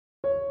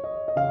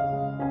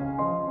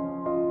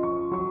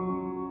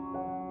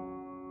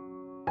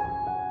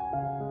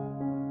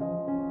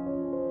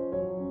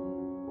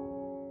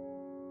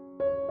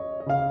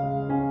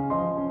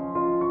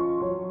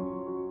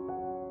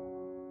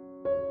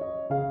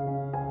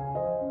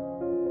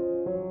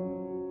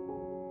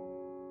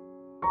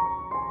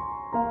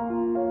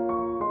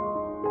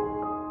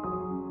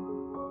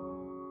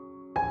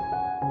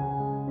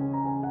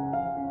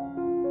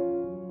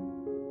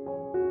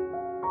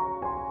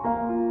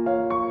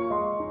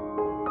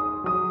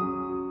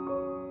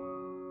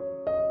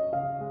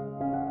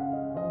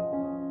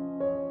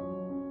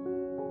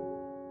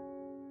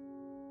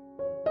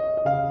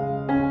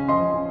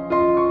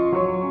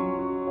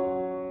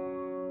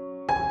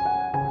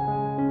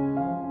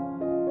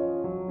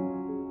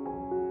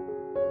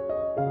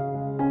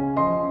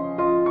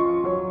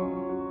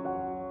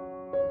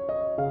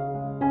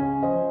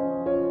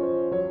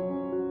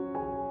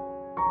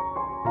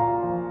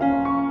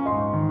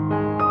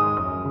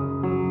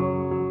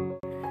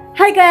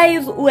Hi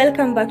guys,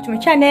 welcome back to my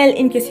channel.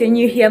 In case you're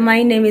new here,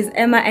 my name is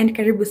Emma and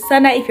Karibu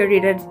sana.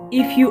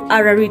 If you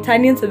are a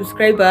returning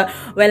subscriber,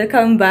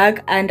 welcome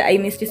back and I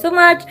missed you so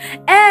much.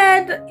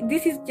 And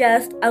this is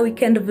just a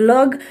weekend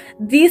vlog.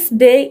 This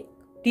day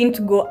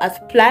didn't go as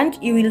planned.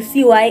 You will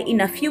see why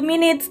in a few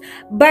minutes,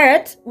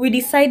 but we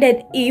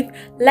decided if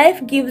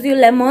life gives you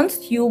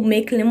lemons, you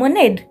make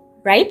lemonade,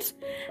 right?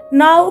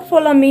 Now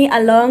follow me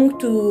along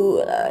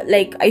to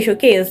I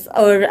showcase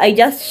or I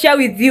just share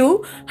with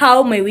you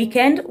how my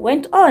weekend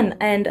went on,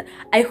 and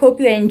I hope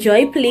you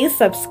enjoy. Please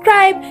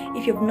subscribe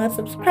if you've not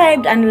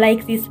subscribed, and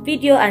like this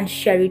video and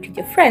share it with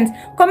your friends.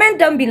 Comment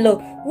down below,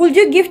 would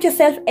you gift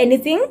yourself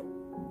anything?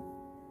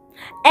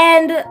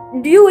 And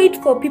do you wait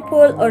for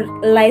people or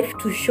life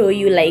to show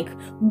you like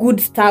good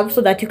stuff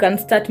so that you can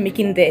start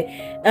making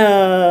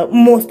the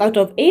most out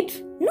of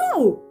it?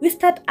 No, we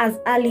start as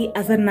early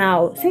as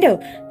now. Sindio,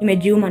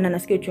 nimejiuma na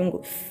nasikia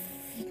uchungu.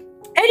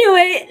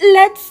 Anyway,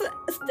 let's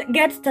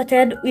get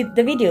started with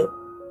the video.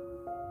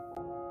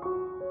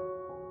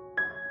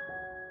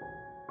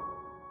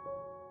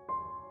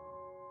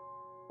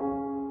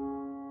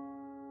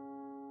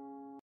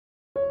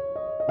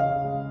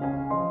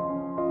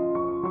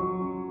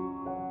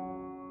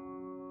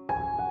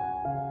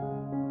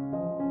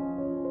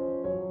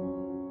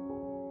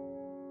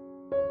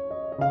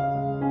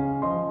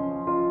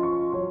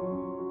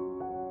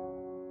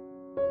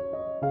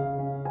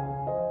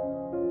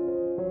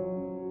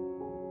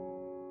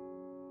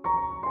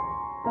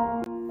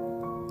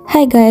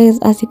 Hi guys,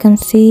 as you can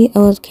see, I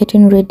was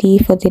getting ready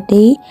for the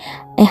day.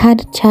 I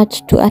had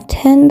church to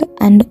attend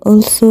and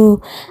also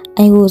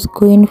I was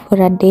going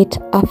for a date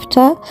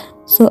after,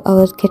 so I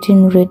was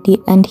getting ready,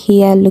 and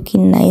here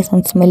looking nice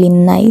and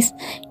smelling nice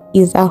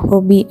is a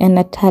hobby and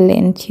a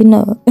talent, you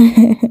know.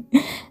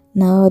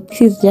 Now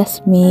this is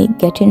just me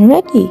getting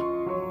ready.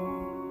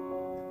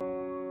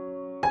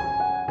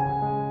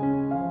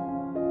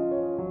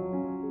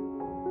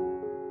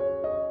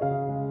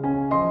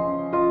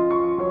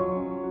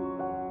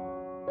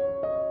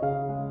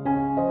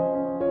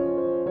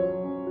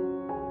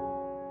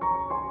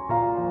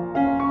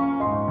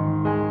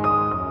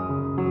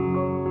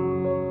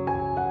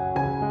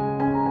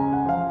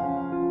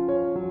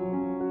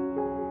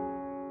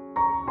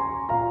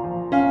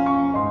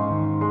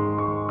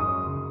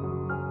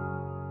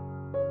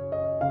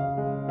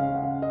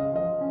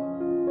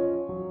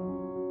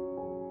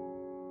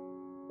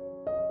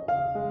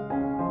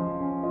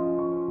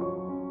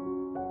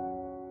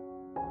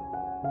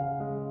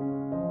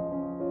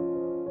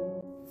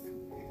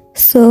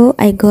 So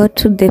I got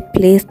to the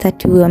place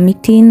that we were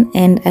meeting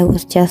and I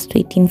was just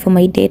waiting for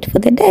my date for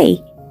the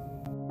day.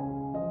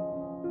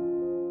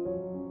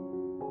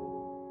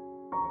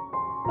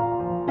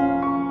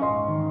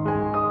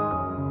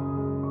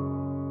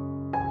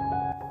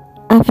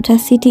 After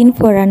sitting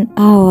for an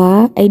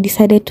hour, I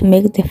decided to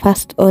make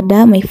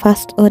the my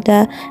first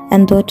order,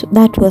 and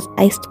that was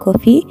iced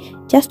coffee,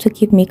 just to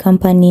keep me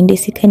company.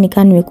 Ndesika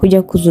nika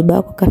nimekuja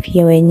kuzuba kwa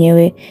kafia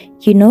wenyewe,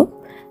 you know?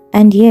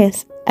 And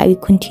yes, I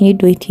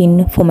continued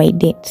waiting for my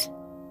date.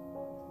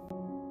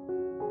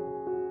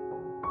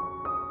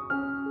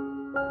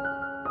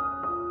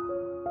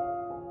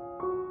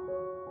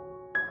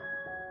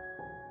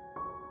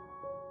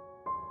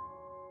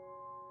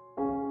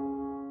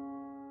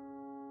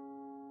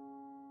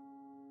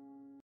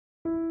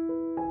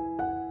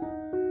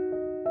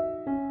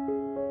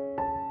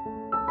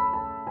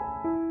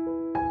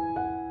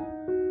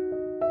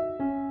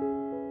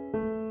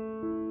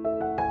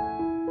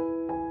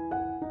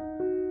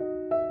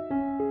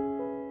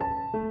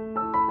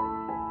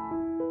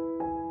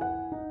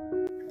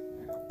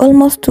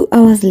 Almost 2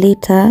 hours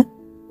later,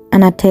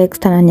 ana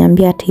text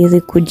ananiambia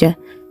atawezi kuja,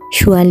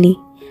 surely,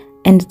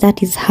 and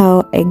that is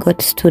how I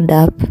got stood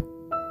up.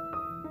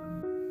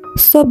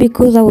 So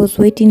because I was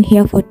waiting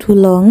here for too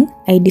long,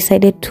 I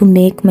decided to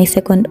make my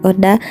second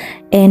order,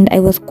 and I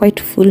was quite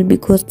full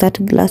because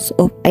that glass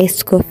of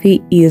iced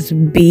coffee is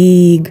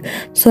big,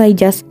 so I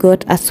just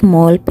got a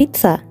small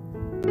pizza.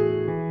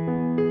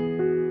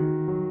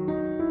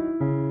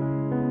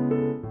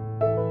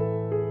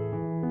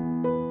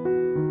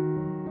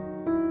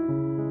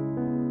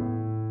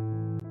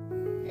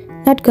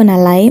 Not gonna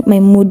lie, my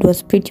mood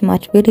was pretty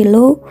much very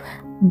low,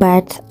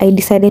 but I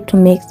decided to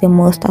make the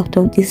most out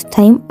of this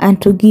time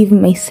and to give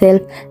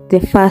myself the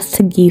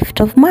first gift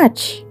of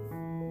March.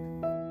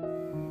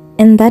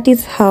 And that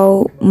is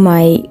how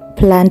my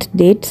planned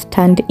date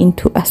turned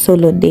into a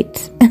solo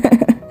date.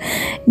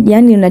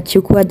 Yani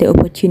unachukua the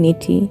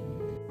opportunity.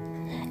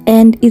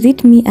 And is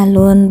it me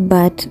alone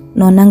but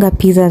naonanga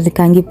pizza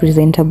zikangi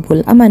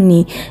presentable, ama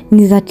ni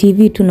za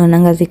TV tu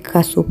naonanga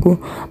zikasupu,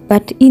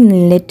 but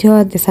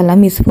inletewa the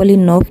salami is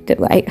falling off,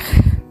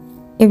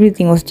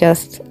 everything was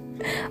just,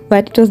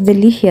 but it was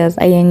delicious.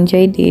 I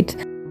enjoyed it.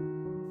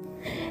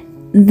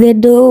 The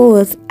dough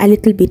was a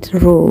little bit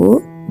raw,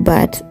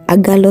 but a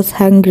girl was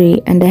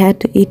hungry and I had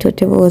to eat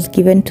whatever was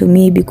given to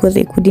me because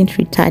I couldn't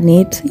return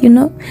it, you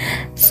know.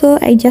 So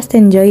I just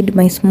enjoyed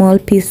my small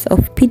piece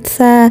of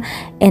pizza,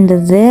 and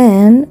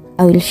then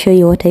I will show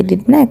you what I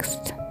did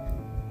next.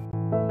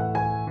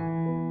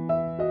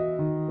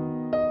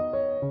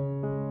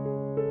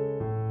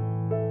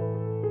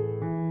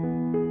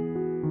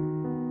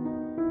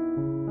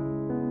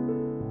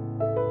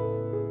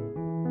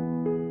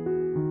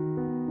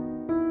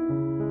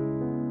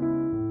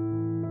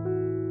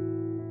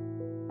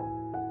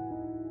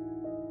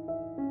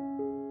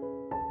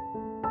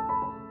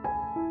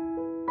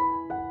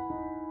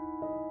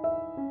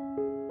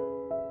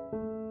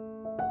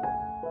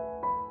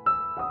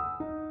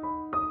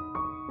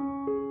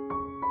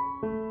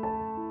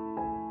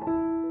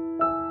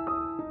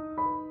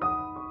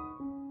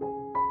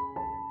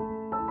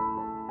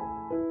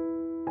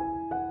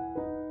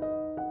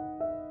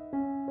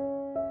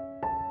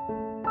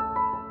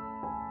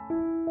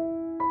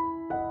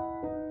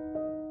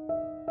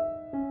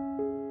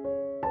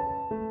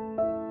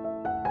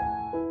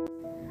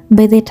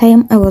 By the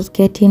time I was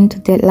getting to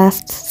the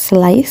last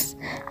slice,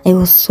 I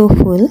was so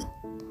full.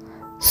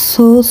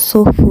 So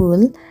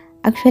full.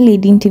 Actually, I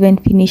didn't even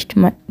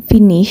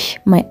finish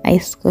my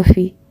iced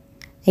coffee.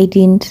 I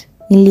didn't.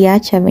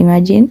 Niliacha,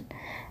 imagine.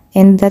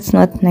 And that's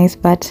not nice,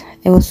 but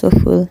I was so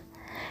full.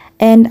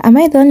 And am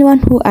I the only one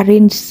who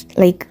arranged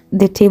like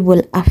the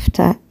table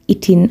after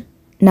eating?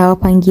 Now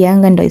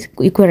pangianga ndo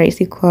ikuwe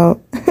rahisi kwao.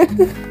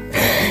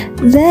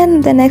 Then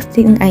the next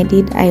thing I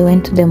did, I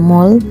went to the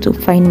mall to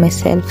find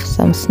myself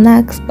some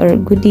snacks or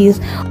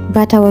goodies,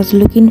 but I was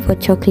looking for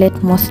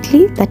chocolate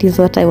mostly. That is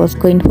what I was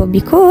going for,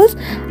 because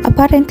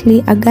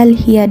apparently a girl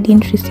here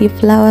didn't receive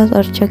flowers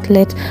or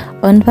chocolate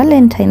on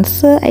Valentine's.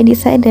 So I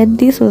decided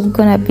this was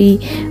gonna be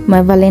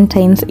my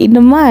Valentine's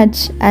in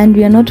March, and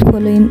we are not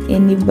following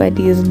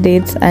anybody's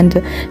dates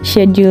and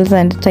schedules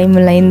and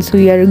timelines.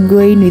 We are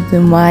going with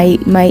my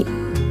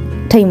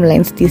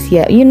timelines this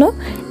year, you know,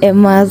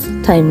 Emma's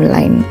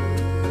timeline.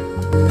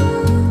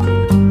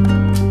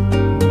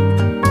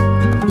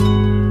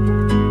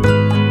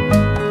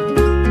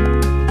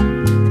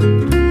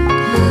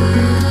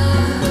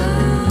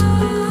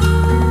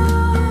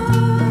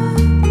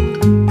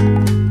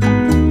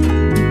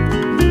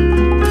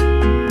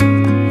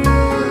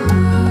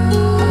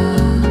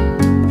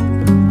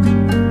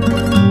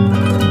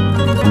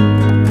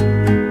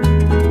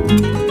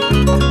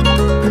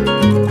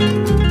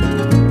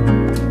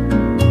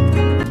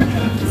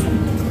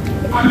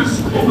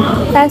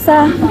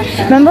 Sasa,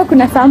 remember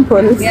kuna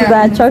samples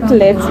za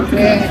chocolate.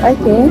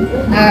 Okay.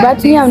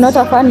 But me, I'm not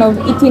a fan of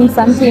eating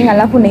something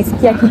alafu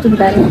naisikia kitu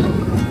ndani.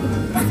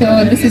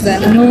 So this is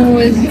a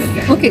nose.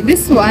 Okay,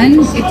 this one,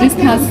 it just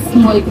has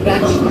small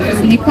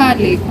granules. Ni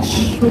garlic,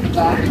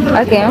 sugar.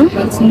 Okay.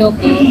 But no.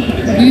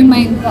 Do you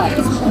mind that?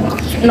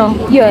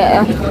 No,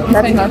 yeah,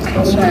 that's not.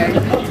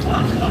 Sure.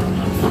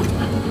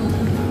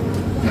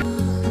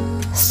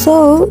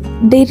 So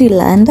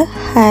Dairyland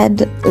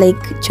had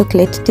like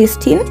chocolate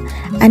tasting,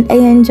 and I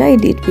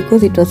enjoyed it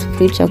because it was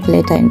free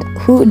chocolate, and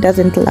who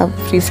doesn't love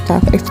free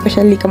stuff,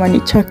 especially kama ni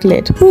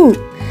chocolate? Who?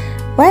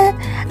 Well,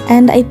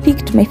 and I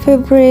picked my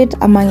favorite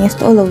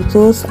amongst all of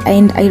those,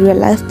 and I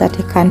realized that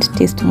I can't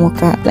taste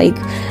mocha. Like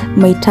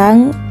my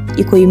tongue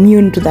iko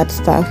immune to that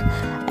stuff.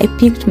 I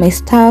picked my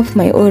stuff,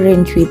 my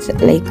orange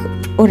with like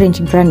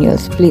orange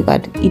granules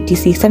flavored,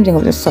 etc, something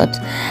of the sort.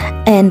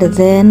 And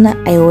then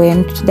I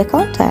went to the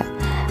counter.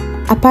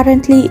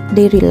 Apparently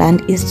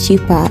Dairyland is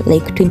cheaper,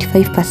 like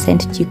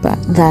 25% cheaper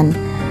than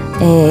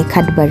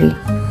Cadbury.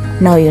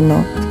 Now you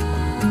know.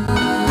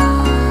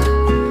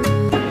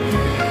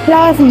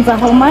 Flowers ni za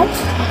how much?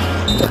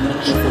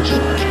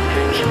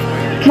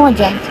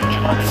 Moja.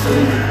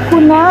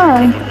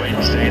 Kuna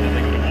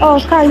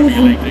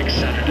Karimi.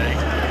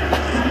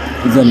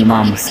 Hizo ni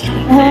mums.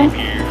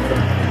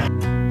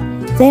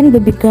 Then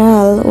baby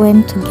girl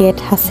went to get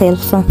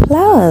herself some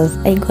flowers.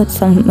 I got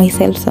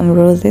myself some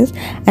roses,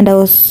 and I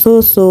was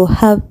so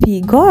happy.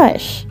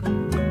 Gosh,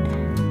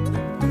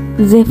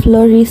 the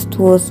florist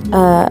was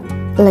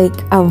like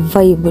a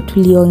vibe.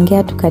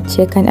 Tuliongea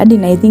tukacheka, and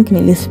I think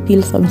nili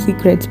spill some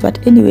secrets, but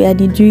anyway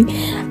adijui,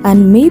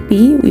 and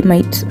maybe we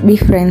might be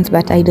friends,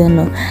 but I don't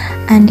know.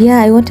 And yeah,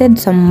 I wanted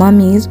some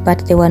mummies,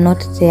 but they were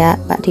not there,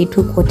 but I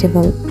took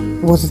whatever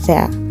was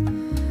there.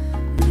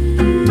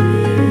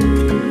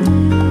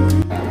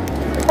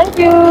 Thank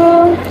you.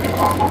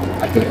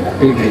 I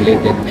feel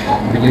related to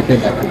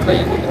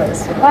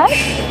Valentine's. What?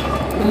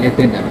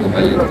 Related to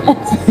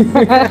Valentine's.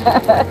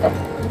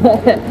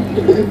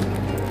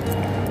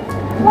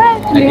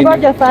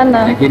 Ngoja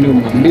sana. Lakini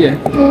umwambie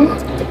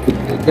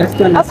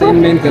just an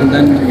assignment and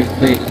then you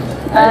fail.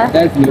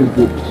 That's no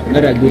good.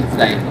 Not a good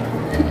sign.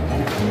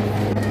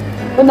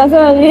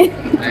 Unasema nini?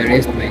 I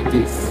rest my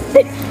case.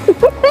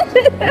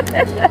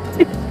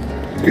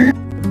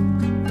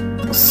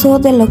 So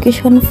the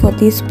location for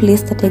this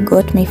place that I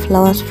got my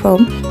flowers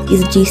from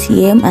is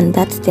GCM, and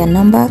that's their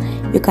number.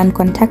 You can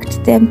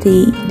contact them.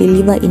 They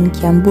deliver in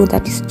Kiambu,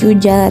 that is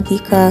Juja,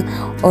 Thika,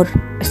 or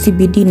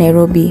CBD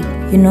Nairobi,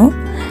 you know,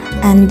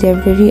 and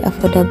they're very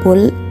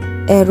affordable.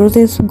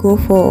 Roses go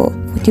for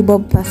 40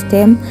 bob per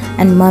stem,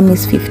 and mom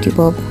is 50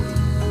 bob.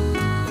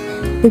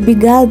 Baby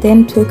girl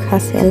then took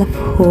herself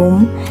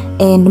home,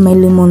 and my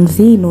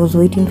limousine was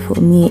waiting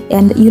for me.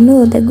 And you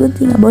know the good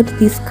thing about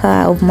this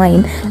car of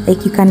mine,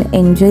 like you can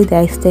enjoy the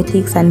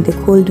aesthetics and the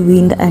cold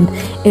wind and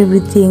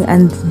everything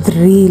and the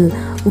thrill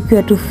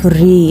ukiwa tu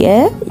free,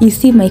 eh? You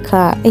see my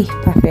car,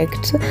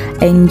 perfect.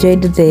 I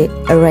enjoyed the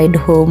ride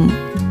home.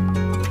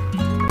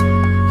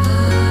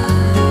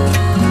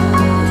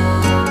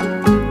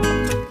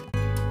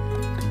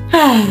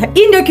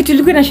 Hii ndio kitu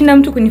ilikuwa inashinda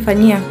mtu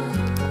kunifanyia.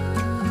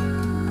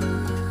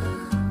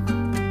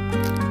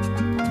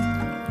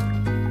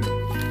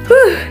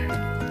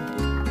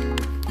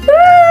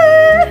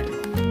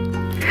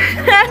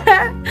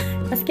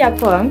 Nasikia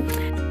poa.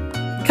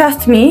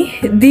 Trust me,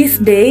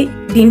 this day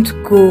didn't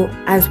go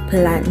as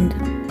planned.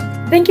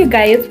 thank you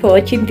guys for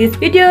watching this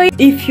video.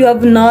 If you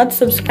have not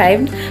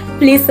subscribed,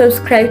 please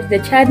subscribe to the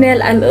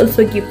channel and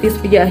also give this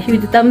video a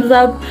huge thumbs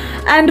up.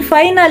 And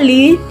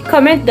finally,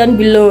 comment down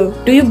below,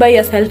 do you buy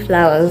yourself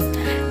flowers?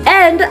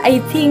 And I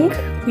think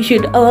we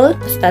should all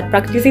start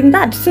practicing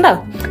that. So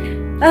now,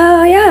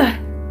 yeah,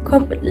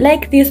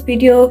 like this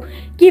video,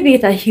 give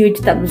it a huge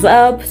thumbs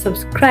up,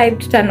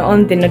 subscribe, turn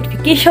on the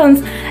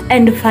notifications,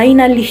 and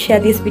finally share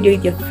this video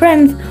with your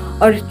friends,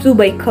 or two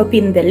by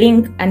copying the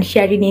link and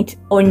sharing it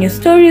on your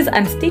stories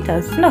and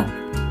status. No,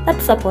 that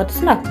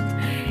supports. No.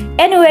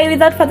 Anyway,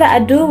 without further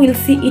ado, we'll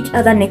see each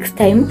other next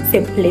time,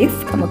 same place,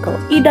 kama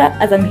kawaida,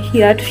 as I'm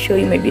here to show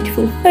you my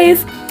beautiful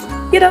face.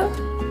 You know,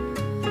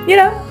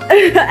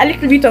 a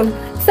little bit of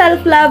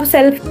self-love,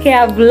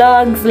 self-care,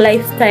 vlogs,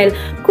 lifestyle,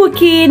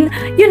 cooking,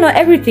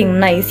 everything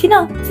nice,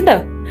 sindio?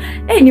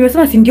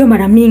 Nimesema sindio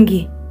mara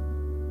mingi.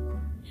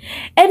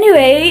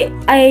 Anyway,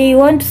 I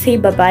want to say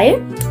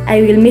bye-bye.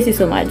 I will miss you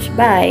so much.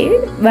 Bye.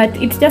 But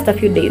it's just a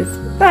few days.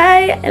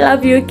 Bye. I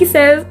love you.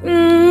 Kisses.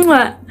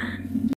 Mwah.